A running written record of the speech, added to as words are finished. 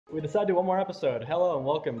We decided to do one more episode. Hello and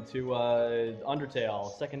welcome to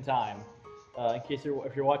Undertale, second time. In case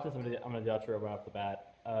if you're watching this, I'm gonna do outro right off the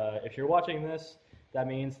bat. If you're watching this, that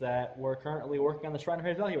means that we're currently working on the Shrine of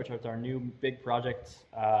Hidden Value, which is our new big project.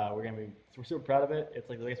 We're super proud of it. It's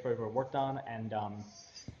like the latest project we've worked on, and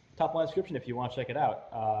top line description if you want to check it out.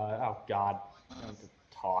 Oh God, I don't have to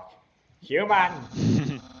talk. Human.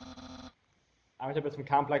 I'm gonna put some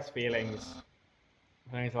complex feelings.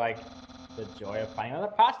 Things like the joy of finding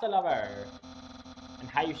another pasta lover, and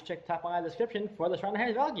how you should check the top line description for the Shrine of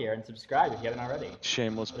Hidden Value gear and subscribe if you haven't already.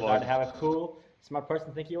 Shameless It's plug. hard to have a cool, smart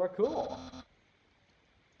person think you are cool.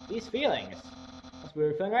 These feelings. That's what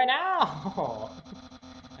we're feeling right now.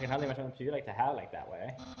 I can hardly imagine what you like to have like that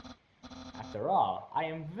way. After all, I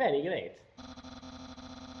am very great.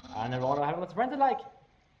 I never want to have lots of friends like.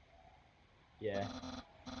 Yeah.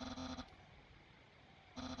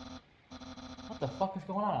 What the fuck is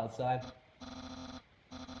going on outside?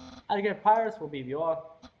 Alligator Papyrus will be your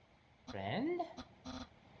friend?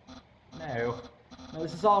 No. No,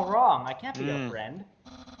 this is all wrong. I can't be your friend.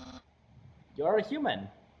 You're a human.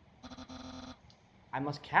 I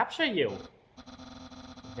must capture you.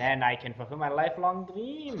 Then I can fulfill my lifelong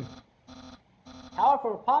dream.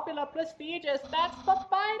 Powerful, popular, prestigious, that's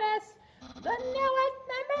Papyrus, the newest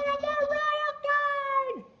member of the Royal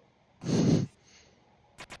Guard!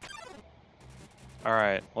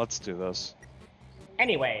 Alright, let's do this.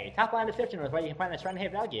 Anyway, top line description was where you can find the Shrine of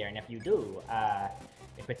Hidden Value gear, and if you do,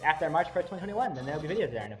 if it's after March 1st, 2021, then there'll be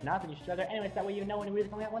videos there, and if not, then you should go there anyways, that way you know when videos are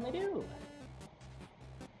coming out when they do.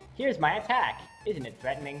 Here's my attack. Isn't it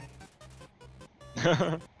threatening?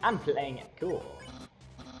 I'm playing it cool.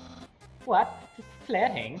 What?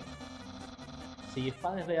 Flirting? So you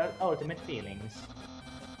finally your ultimate feelings.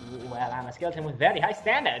 Well, I'm a skeleton with very high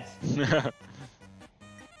standards.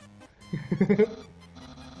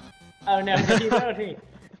 Oh no, you wrote me.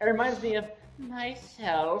 It reminds me of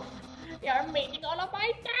myself. You're meeting all of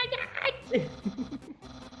my targets!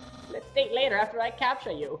 Let's date later after I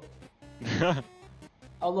capture you.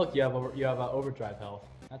 Oh look, you have overdrive health.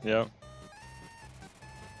 That's Yep.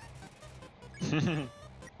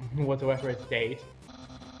 Whatsoever it's date.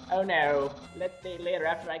 Oh no, let's date later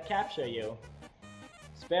after I capture you.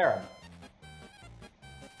 Spare him.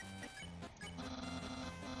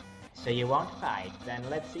 So you won't fight, then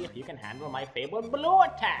let's see if you can handle my fabled blue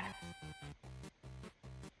attack.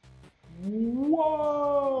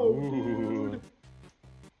 Whoa, dude.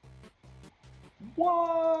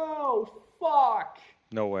 Whoa, fuck.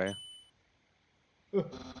 No way.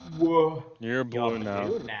 Whoa. You're blue now.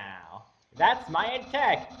 Blue now. That's my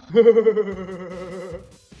attack.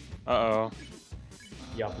 Uh-oh.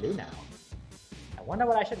 You're blue now. I wonder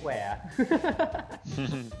what I should wear.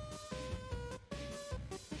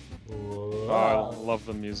 Oh, I love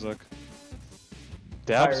the music.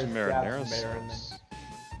 Dabs Marineris.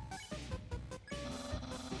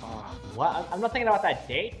 Oh, what? I'm not thinking about that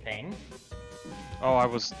date thing. Oh, I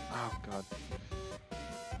was... Oh, God.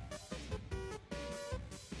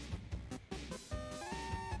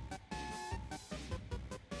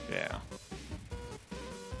 Yeah.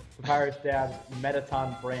 Papyrus dabs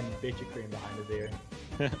Metaton brand bitchy cream behind his ear.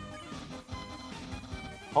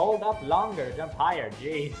 Hold up longer, jump higher,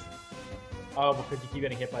 jeez. Oh, because you keep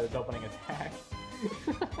getting hit by this opening attack.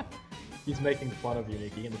 He's making fun of you,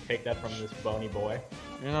 Nikki, and take that from this bony boy.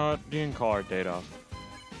 You know what? You can call our date off.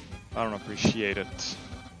 I don't appreciate it.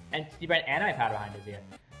 And you got an anime powder behind his ear.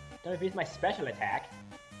 Don't abuse my special attack.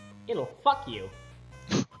 It'll fuck you.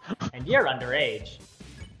 And you're underage.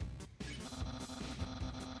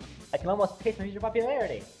 I can almost taste my future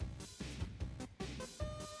popularity.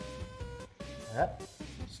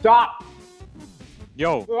 Stop!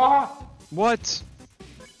 Yo! Ah! What?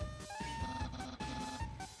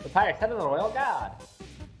 The Pirates head of the Royal Guard.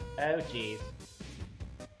 Oh jeez.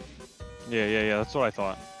 Yeah, that's what I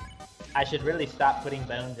thought. I should really stop putting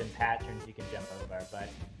bones in patterns you can jump over, but,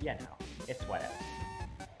 you know, it's whatever.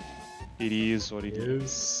 It is what it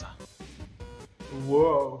is.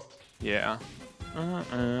 Whoa. Yeah.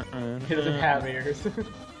 He doesn't have ears.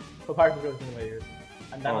 Papyrus really doesn't have ears.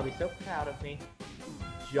 And Dad will be so proud of me.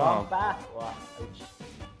 Jump back! Oh, ouch.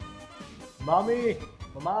 Mommy!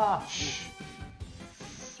 Mama! Shh.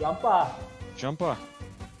 Jumper! Jumper.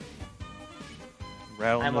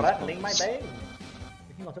 Rattling I'm those rattling my bones. bangs.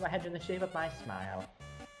 Looking onto my head in the shape of my smile.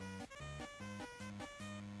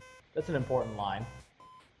 That's an important line.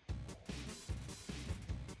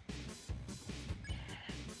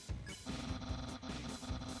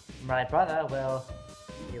 My brother will...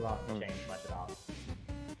 He won't change much at all.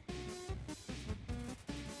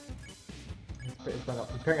 He's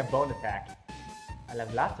preparing a bone attack. I'll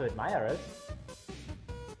have lots of admirers.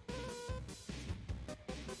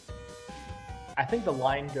 I think the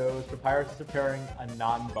line goes, Papyrus is preparing a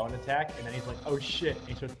non-bone attack, and then he's like, oh shit, and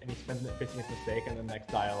he spends it fixing his mistake, and the next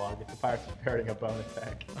dialogue is Papyrus is preparing a bone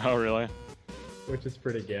attack. Oh, really? Which is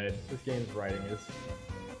pretty good. This game's writing is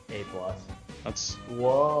A+. That's...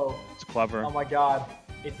 Whoa. It's clever. Oh my god.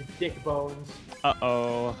 It's dick bones.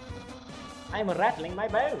 Uh-oh. I'm rattling my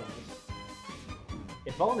bones.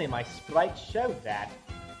 If only my sprite showed that.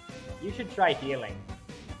 You should try healing.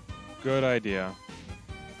 Good idea.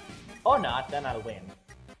 Or not, then I'll win.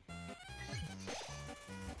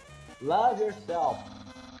 Love yourself.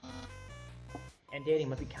 And dating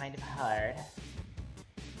must be kind of hard.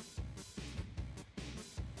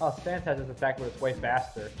 Oh, Stance has his attack, but it's way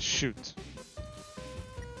faster. Shoot.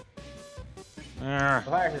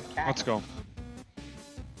 Let's go.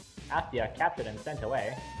 After you're captured and sent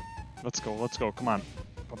away. Let's go, come on.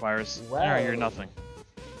 Papyrus. Well. You're nothing.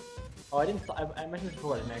 Oh, I mentioned this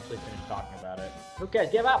before, I didn't actually finish talking about it. Who cares?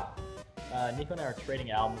 Give up! Niko and I are trading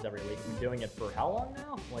albums every week. We've been doing it for how long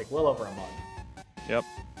now? Like, well over a month. Yep.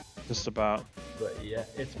 Just about. But yeah,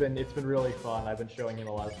 it's been really fun. I've been showing him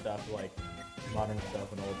a lot of stuff, like modern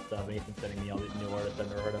stuff and old stuff, and he's been sending me all these new artists I've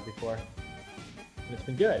never heard of before. And it's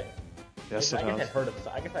been good. Yes, I guess I'd heard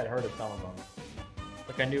of some of them.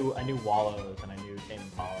 Like I knew Wallows and I knew Tame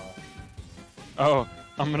Impala. Oh,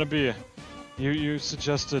 I'm gonna be... You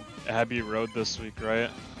suggested Abbey Road this week, right?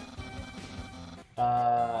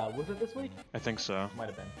 Was it this week? I think so. Might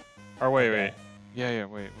have been. Or wait. Yeah,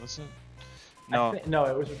 wait, was it? No. No,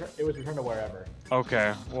 it was Return to Wherever.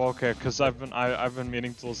 Okay, well, okay, because I've been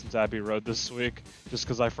meaning to listen to Abbey Road this week, just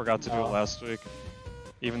because I forgot to do it last week.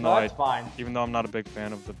 Even though that's fine. Even though I'm not a big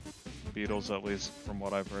fan of the Beatles, at least from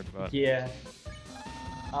what I've heard. But yeah.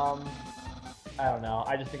 I don't know.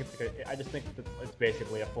 I just think it's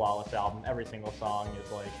basically a flawless album. Every single song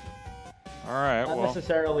is like. All right. Not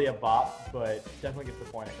necessarily a bop, but definitely gets the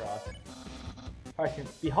point across.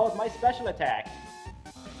 Alright, behold my special attack.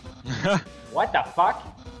 What the fuck?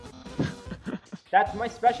 That's my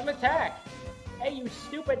special attack. Hey, you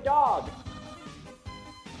stupid dog.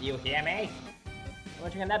 Do you hear me? I'm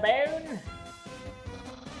munching on that bone.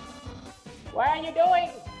 What are you doing?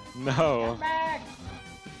 No. Come back.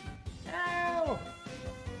 No.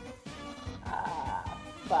 Ah,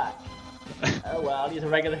 fuck. Oh well, I'll use a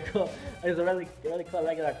really cool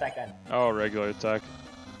regular attack gun. Oh, regular attack.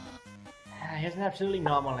 Here's an absolutely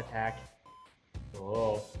normal attack.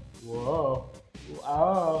 Whoa. Whoa.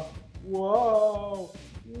 Oh. Whoa.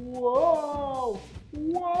 Whoa.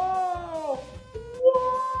 Whoa.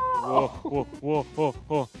 Whoa.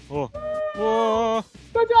 Whoa. Whoa.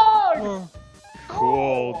 The dog! Whoa.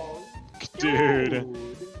 Cool. Oh, dude.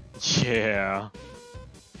 Yeah.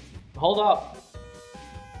 Hold up.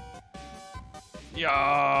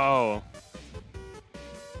 Yo.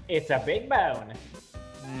 It's a big bone.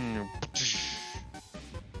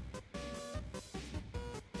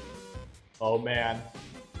 Oh man.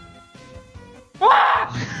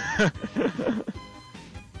 Ah!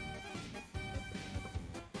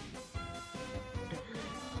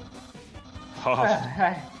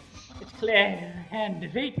 It's clear you can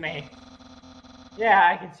defeat me. Yeah,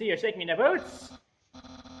 I can see you're shaking the boots.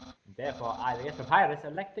 Therefore, I, the Papyrus,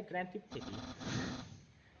 elect to grant you pity.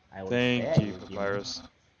 I will Thank spare you, human. Papyrus.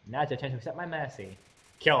 Now's your chance to accept my mercy.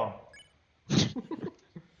 Kill him.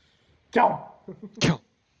 Kill him. Kill him.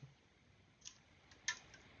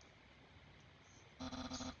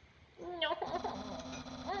 No,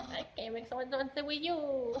 I can't make someone dance with you.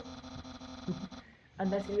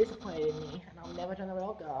 Unless you disappointed me, and I'll never turn the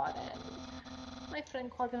real god, and my friend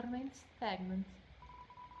Quad will remain stagnant.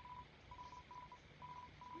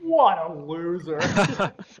 What a loser!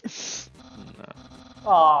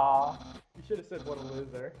 Aww. You should have said what a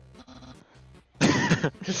loser.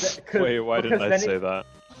 Wait, why didn't I say that?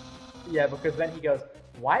 Yeah, because then he goes,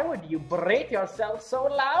 why would you berate yourself so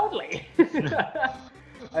loudly?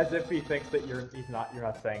 As if he thinks that you're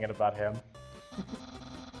not saying it about him.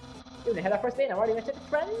 Dude, they had our first date and I'm already mentioned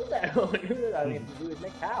friend zone. All we have to do is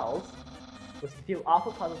make cows. Was to do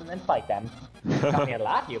awful puzzles and then fight them. Taught me a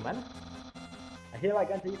lot, human. I hereby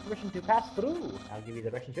grant you permission to pass through. I'll give you the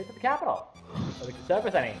direction straight to the capital. So we can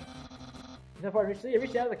surface any. Therefore, reach the end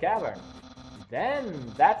of the cavern.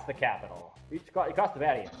 Then that's the capital. You cross the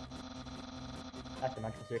barrier. That's the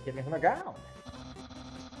monsters you're keeping from the ground.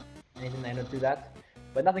 Anything they know through that,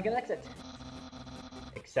 but nothing can exit.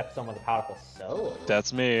 Except someone with a powerful soul.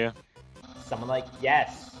 That's me. Someone like,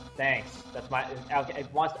 yes, thanks. That's my,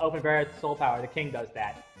 it wants to open barrier to soul power. The king does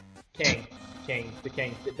that. The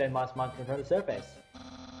king then must return to the surface.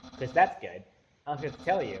 Because that's good. I'm going to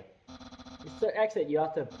tell you. To exit, you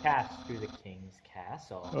have to pass through the king's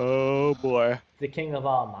castle. Oh boy. The king of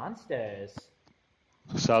all monsters.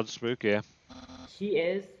 Sounds spooky. He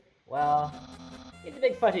is, well, he's a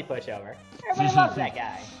big fuzzy pushover. Everybody loves that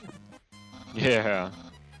guy. Yeah.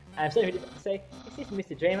 I'm sitting here to say, excuse me,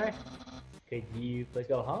 Mr. Dreamer, could you please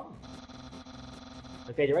go home?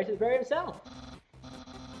 Okay, you're right to the bear himself.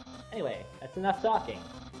 Anyway, that's enough talking.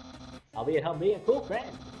 I'll be at home being a cool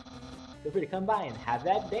friend. Feel free to come by and have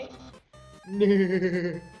that date.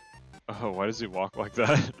 Oh, why does he walk like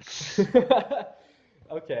that?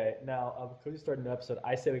 Okay, now, because we started an episode,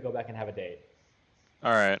 I say we go back and have a date.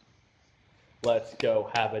 Alright. Let's go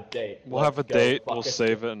have a date. We'll have a date, we'll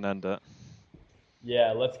save it and end it.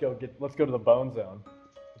 Yeah, let's go to the bone zone.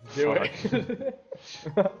 Let's do it.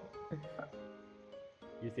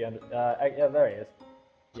 You see yeah, there he is.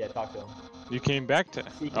 Yeah, talk to him. You came back to...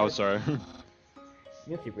 Oh, sorry.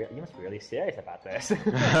 You must be really serious about this.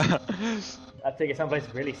 I think it's someplace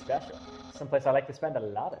really special. Someplace I like to spend a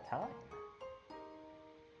lot of time.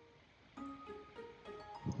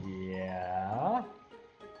 Yeah.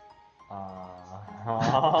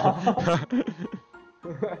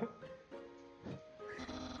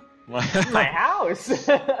 My house!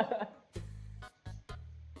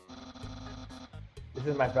 This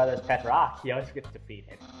is my brother's pet rock. He always gets to feed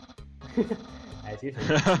it. As usual,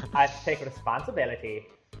 I have to take responsibility.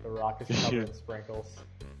 The rock is covered in sprinkles.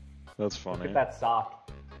 That's funny. Look at that sock.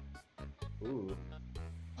 Ooh.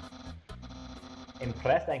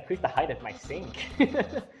 Impressed, I increased the height of my sink.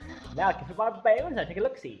 Now I can fit my bones and take a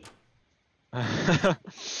look-see.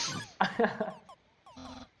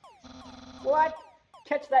 What?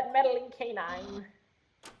 Catch that meddling canine.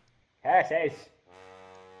 Here it is.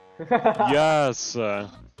 Yes!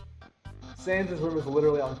 Sans' room is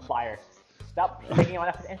literally on fire. Stop picking on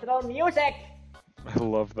us with incidental music! I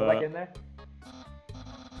love that. Go back in there.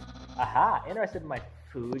 Aha, interested in my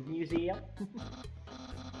food museum?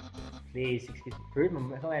 Please, excuse me. Food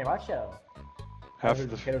museum, what show? Half the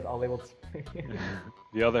potatoes all labeled.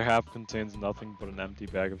 The other half contains nothing but an empty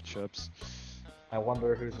bag of chips. I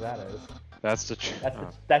wonder whose that is. That's the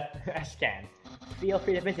That's a scan. Feel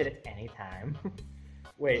free to visit it anytime.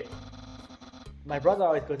 Wait. My brother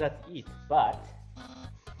always goes out to eat, but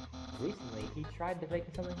recently he tried to make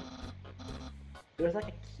something. It was like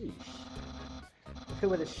a quiche,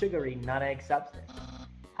 filled with a sugary, non-egg substance.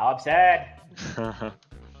 How absurd!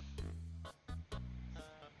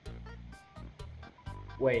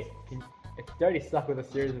 Wait, it's dirty sock with a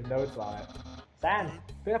series of notes on it. Sans,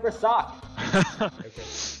 pick up her sock! Okay.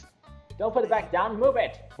 Don't put it back down, move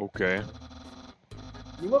it! Okay.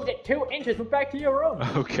 You moved it 2 inches, move back to your room!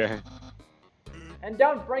 Okay. And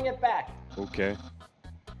don't bring it back! Okay.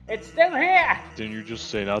 It's still here! Didn't you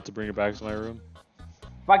just say not to bring it back to my room?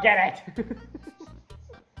 Forget it!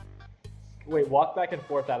 Wait, walk back and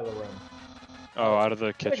forth out of the room. Oh, out of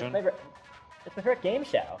the kitchen? It's my favorite game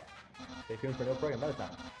show. Stay tuned for no program another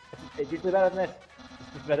time. It's usually better than this.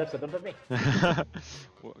 It's better, so don't put me.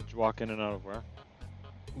 Walk in and out of where?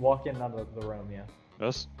 Walk in and out of the room, yeah.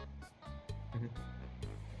 This?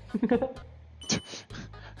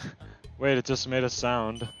 Wait, it just made a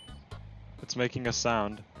sound. It's making a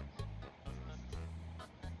sound.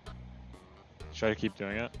 Should I keep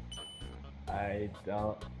doing it? I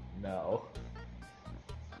don't know.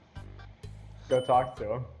 Go talk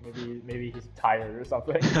to him. Maybe he's tired or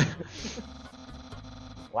something.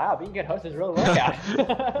 Wow, being a good host is really workout.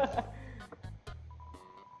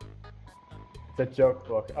 It's a joke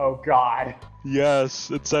book. Oh god. Yes,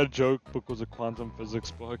 it said joke book was a quantum physics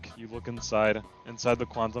book. You look inside. Inside the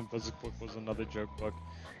quantum physics book was another joke book.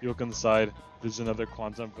 You look inside. There's another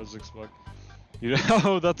quantum physics book. You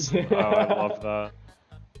know, that's. Oh, I love that.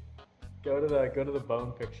 Go to the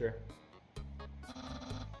bone picture.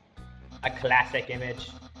 A classic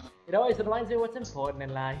image. It always reminds me of what's important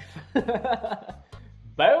in life.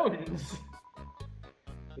 Bones!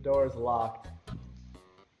 The door is locked.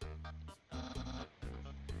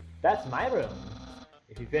 That's my room.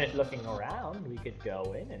 If you finish looking around, we could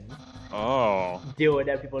go in and do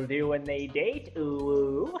what people do when they date.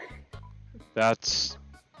 Ooh. That's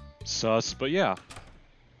sus, but yeah.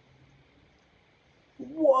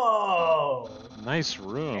 Whoa! Nice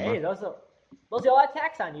room. Hey, those are all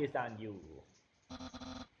attacks I used on you.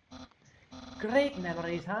 Great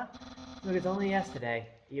memories, huh? It was only yesterday,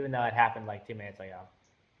 even though it happened like 2 minutes ago.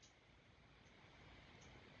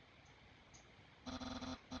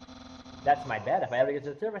 That's my bed if I ever get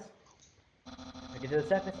to the surface. If I get to the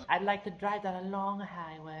surface, I'd like to drive down a long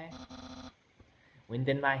highway. Wind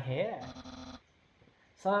in my hair.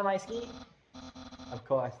 Sun on my skin. Of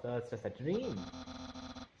course, though it's just a dream.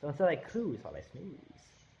 So instead I cruise while I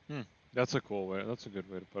snooze. That's a cool way. That's a good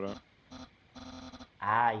way to put it.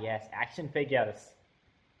 Ah, yes, action figures.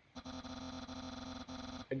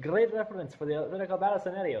 A great reference for the lyrical battle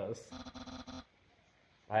scenarios.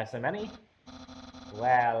 Why so many?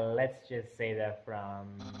 Well, let's just say they're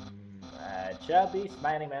from chubby,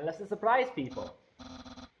 smiling man. Let's surprise people.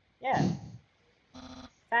 Yeah.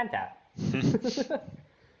 Santa.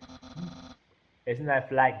 Isn't that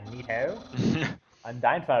flag neato?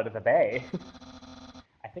 Undyne of the bay.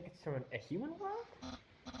 I think it's from a human world?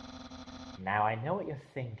 Now I know what you're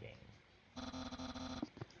thinking.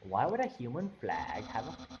 Why would a human flag have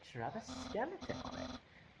a picture of a skeleton on it?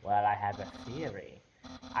 Well, I have a theory.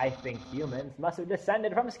 I think humans must have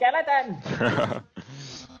descended from skeletons!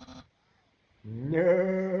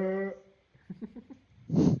 No!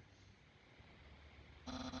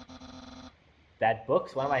 That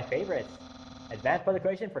book's one of my favorites. Advanced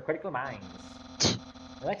Publication for Critical Minds.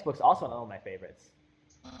 The next book's also one of my favorites.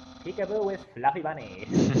 Peekaboo with Fluffy Bunny.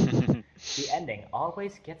 The ending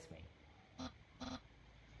always gets me.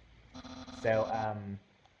 So,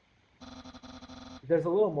 there's a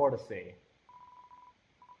little more to see.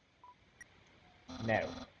 No.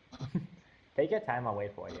 Take your time, I'll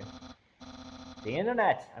wait for you. The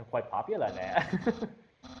internet! I'm quite popular there.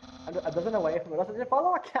 A dozen away from a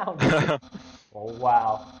follow account! Oh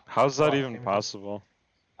wow. How's that even possible?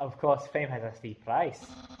 Of course, fame has a steep price.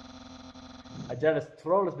 A jealous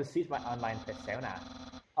troll has besieged my online persona.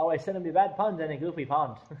 Always sending me bad puns in a goofy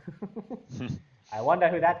font. I wonder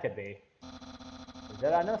who that could be.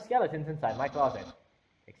 There are no skeletons inside my closet.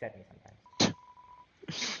 Except me sometimes.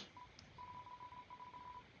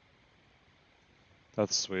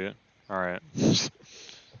 That's sweet. Alright.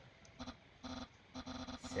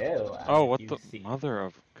 So, oh, what the mother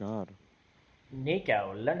of God.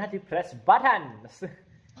 Niko, learn how to press buttons!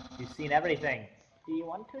 You've seen everything. Do you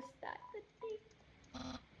want to start the date?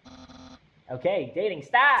 Okay, dating,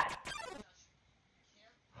 start!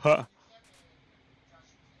 Huh.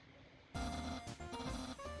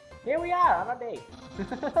 Here we are on a date.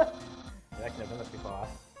 I've actually done this before.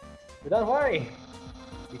 But don't worry.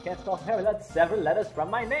 You can't spell hair without several letters from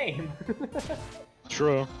my name.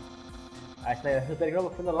 True. Actually, I was taking over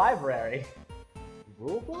from the library.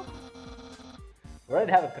 Rulebook? We're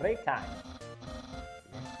ready to have a great time.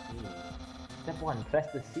 Let's see. Step 1,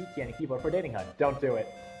 press the C key on your keyboard for dating HUD. Don't do it.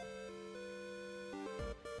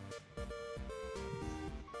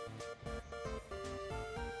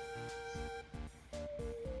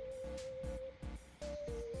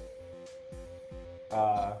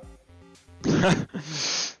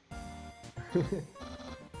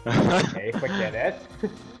 Okay, forget it.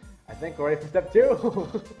 I think we're ready for step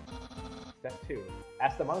 2. Step 2.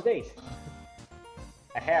 Ask them on a date.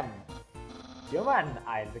 Ahem. Human,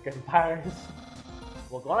 I'm the Papyrus.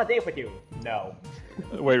 We'll go on a date with you. No.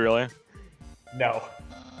 Wait, really? No.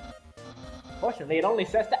 Fortunately, it only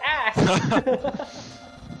says to ask.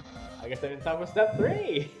 I guess I'm in time for step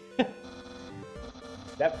 3.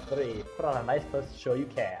 Step 3. Put on a nice clothes to show you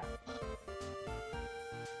care.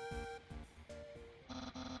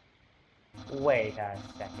 Wait a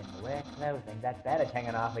second, wear clothing, that bed is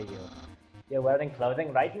hanging off of you. You're wearing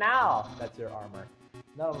clothing right now! That's your armor.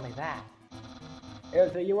 Not only that,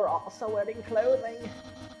 earlier you were also wearing clothing.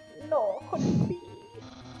 No, could it be?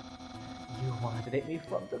 You wanted to date me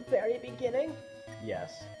from the very beginning?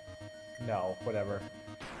 Yes. No, whatever.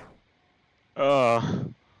 No,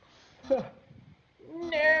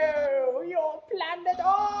 you're planned at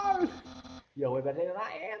all! You're way better than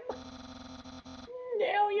I am.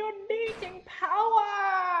 No, you're dating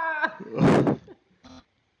power!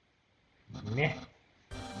 Nah.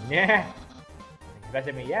 Nah. You're better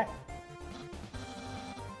than me yet.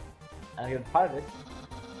 I'm gonna be part of this.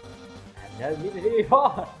 I've never met you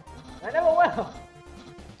before. I never will.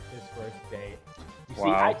 His first date. You see,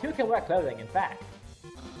 I too can wear clothing, in fact.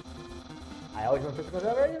 I always want physical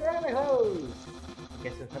clothing around my clothes.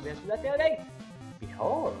 Guess there's something else to that the other day.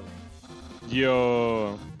 Behold.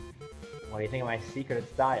 Yo. What do you think of my secret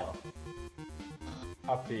style?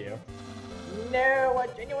 Up to you. No, a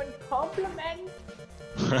genuine compliment!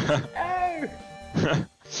 Oh!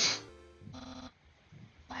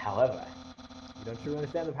 However, you don't truly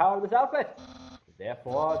understand the power of this outfit.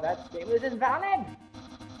 Therefore, that statement is invalid!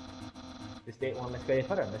 This date won't let go any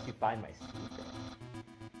further unless you find my secret.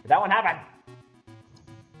 Did that one happen?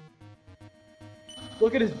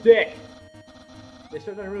 Look at his dick! They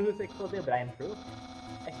sure don't really think full deal, but I improved.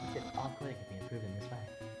 I think that all clothing can be improved in this way.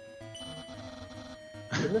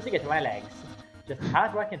 So let's get to my legs. Just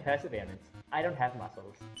hard work and perseverance. I don't have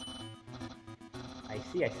muscles. I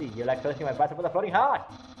see. You like crushing my butt with a floating heart.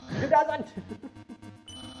 Who doesn't?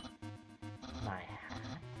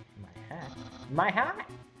 My hat.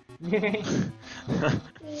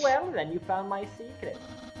 Well, then you found my secret.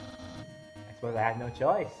 I But I have no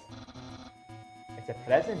choice. It's a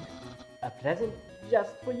present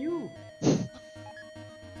just for you.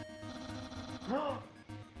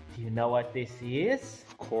 Do you know what this is?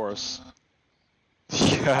 Of course.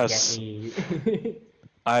 Yes. Spaghetti.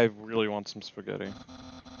 I really want some spaghetti.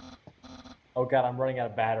 Oh god, I'm running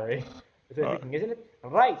out of battery. Is it thinking, isn't it?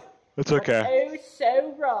 Right! It's okay. Oh,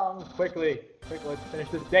 so wrong! Quickly, let's finish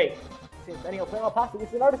this date. Since any Inflatable pasta, this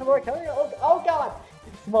is an artist of work. Oh god!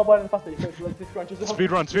 Small bite of the pasta, let's just crunch this.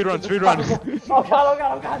 Speed run. Oh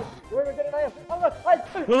god! Where am I getting knife? Oh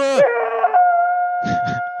no!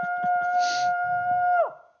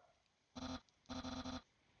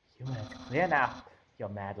 Human, it's clear now. You're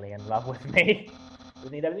madly in love with me. You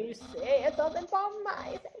need everything you say. It's something so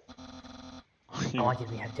amazing. I want you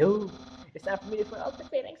to be here too. It's time for me to put out the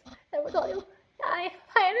feelings. I will tell you,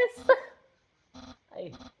 Papyrus.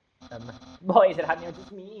 Boys, it hadn't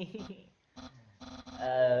just me.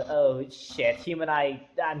 Oh shit, human,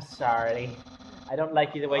 I'm sorry. I don't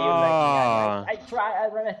like you the way you like me. I try,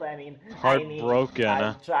 Heartbroken.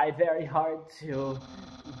 I tried very hard to,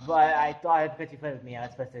 but I thought because you played with me, I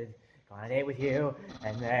was supposed to go on a date with you,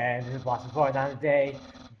 and then blossom forth on a date,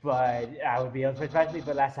 but I would be able to surprise me,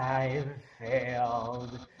 but last I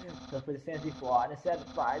failed. So for the sins before, and instead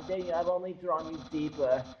of dating, I've only drawn you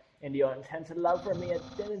deeper into your intense love for me, an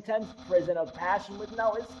intense prison of passion with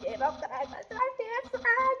no escape. How could I be a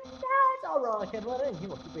friend? No, it's all wrong. I can't let in. You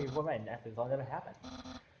will keep me for my neck. This will never happen.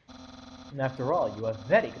 And after all, you are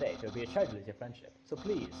very great. It would be a treasure to lose your friendship. So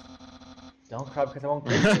please, don't cry because I won't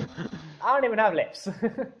kiss you. I don't even have lips.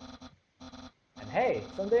 And hey,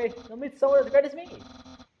 someday you'll meet someone as great as me.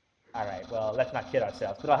 Alright, well, let's not kid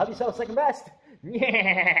ourselves, but I'll help you sell second best.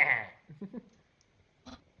 Yeah!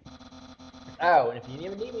 Oh, and if you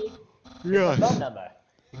ever need me, here's my phone number.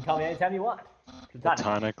 You can call me anytime you want.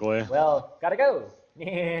 Platonically. Well, gotta go.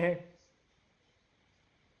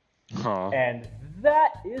 And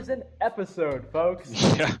that is an episode, folks.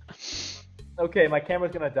 Yeah. Okay, my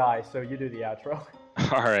camera's gonna die, so you do the outro.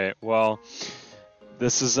 Alright, well,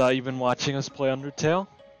 this is, you've been watching us play Undertale,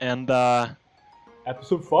 and,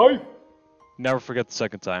 Episode 5? never forget the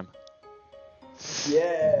second time.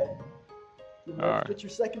 Yeah. You All right. get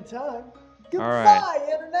your second time. Goodbye, All right.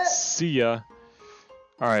 Internet! See ya.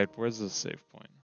 Alright, where's the save point?